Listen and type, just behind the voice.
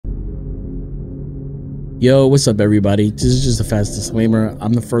Yo, what's up everybody? This is just a fast disclaimer.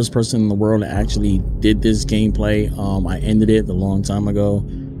 I'm the first person in the world that actually did this gameplay. I ended it a long time ago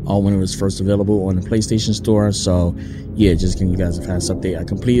when it was first available on the PlayStation Store. So yeah, just giving you guys a fast update. I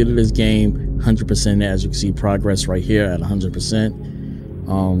completed this game 100%. As you can see, progress right here at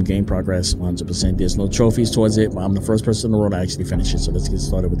 100%. Game progress 100%. There's no trophies towards it, but I'm the first person in the world to actually finish it. So let's get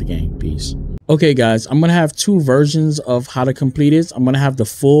started with the game. Peace. Okay guys, I'm gonna have two versions of how to complete it. I'm gonna have the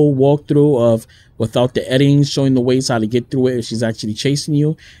full walkthrough of without the editing, showing the ways how to get through it if she's actually chasing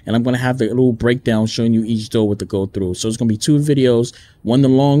you, and I'm gonna have the little breakdown showing you each door what to go through. So it's gonna be two videos, one the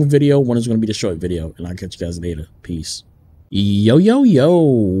long video, one is gonna be the short video, and I'll catch you guys later. Peace. Yo,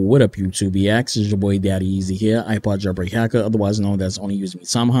 what up YouTube EX? It's your boy Daddy Easy here, iPod jailbreak hacker, otherwise known as Only Use Me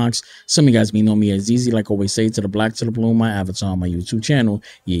Tomahawks. Some of you guys may know me as Easy, like I always say, to the black to the blue, my avatar on my YouTube channel.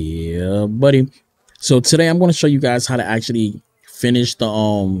 Yeah, buddy. So today I'm going to show you guys how to actually finish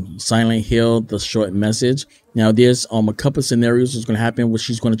the Silent Hill, the short message. Now there's a couple scenarios that's going to happen where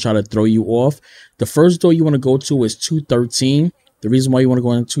she's going to try to throw you off. The first door you want to go to is 213. The reason why you want to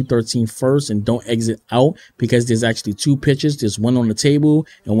go in 213 first and don't exit out, because there's actually two pictures. There's one on the table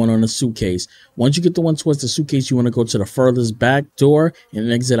and one on the suitcase. Once you get the one towards the suitcase, you want to go to the furthest back door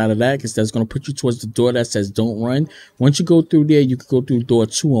and exit out of that, because that's going to put you towards the door that says don't run. Once you go through there, you can go through door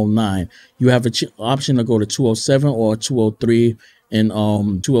 209. You have an option to go to 207 or 203 and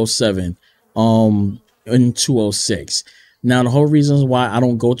 207 and 206. Now the whole reason why I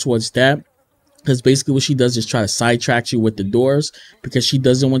don't go towards that, because basically what she does is try to sidetrack you with the doors, because she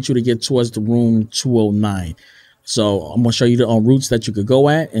doesn't want you to get towards the room 209. So I'm going to show you the routes that you could go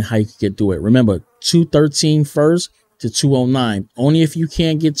at and how you could get through it. Remember, 213 first to 209. Only if you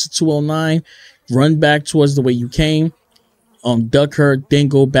can't get to 209, run back towards the way you came, duck her, then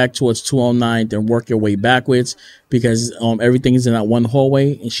go back towards 209, then work your way backwards, because everything is in that one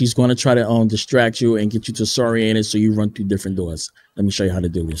hallway, and she's going to try to distract you and get you disoriented, so you run through different doors. Let me show you how to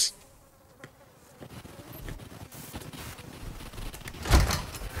do this.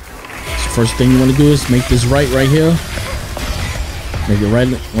 First thing you want to do is make this right here. Make it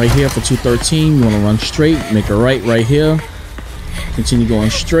right here for 213. You want to run straight. Make it right here. Continue going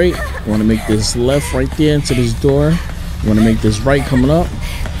straight. You want to make this left right there into this door. You want to make this right coming up.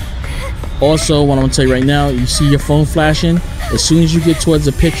 Also, what I'm going to tell you right now, you see your phone flashing. As soon as you get towards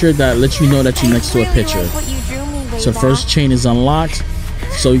a picture, that lets you know that you're next to a picture. So first chain is unlocked.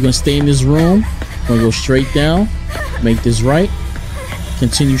 So you're going to stay in this room. You're going to go straight down. Make this right.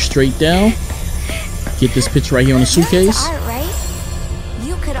 Continue straight down. Get this picture right here on the suitcase.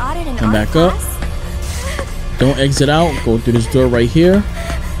 Come back up. Don't exit out. Go through this door right here.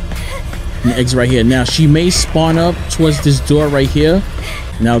 And exit right here. Now she may spawn up towards this door right here.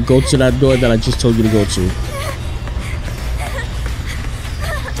 Now go to that door that I just told you to go to.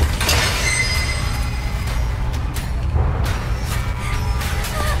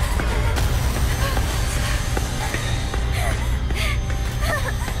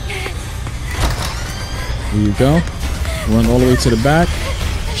 There you go. Run all the way to the back.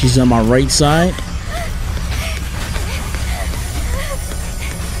 She's on my right side.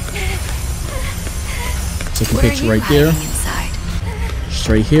 Take a picture right there.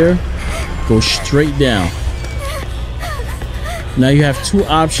 Straight here. Go straight down. Now you have two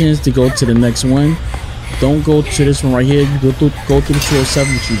options to go to the next one. Don't go to this one right here. You go through the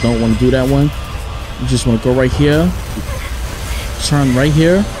 207, but you don't want to do that one. You just want to go right here. Turn right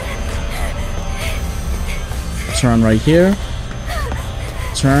here. Turn right here.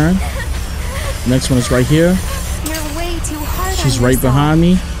 Turn. Next one is right here. You're way too hard. She's right behind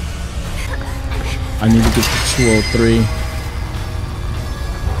me. I need to get to 203.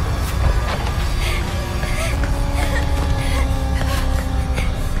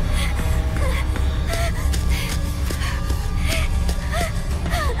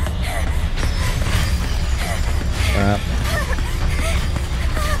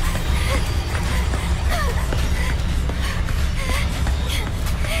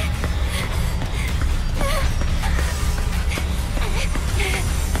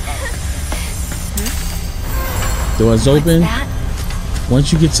 Door's open.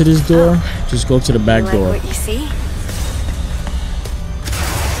 Once you get to this door, just go to the back door. What you see?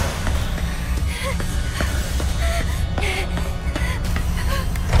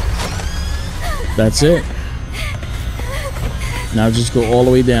 That's it. Now just go all the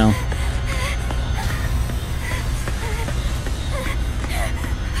way down.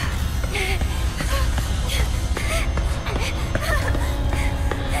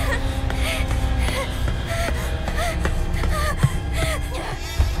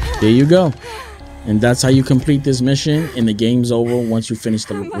 There you go. And that's how you complete this mission, and the game's over once you finish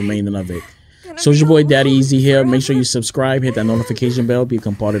the remaining of it. So it's your boy Daddy Easy here. Make sure you subscribe, hit that notification bell,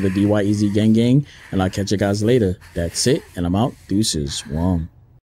 become part of the DY Easy gang, and I'll catch you guys later. That's it, and I'm out. Deuces. One.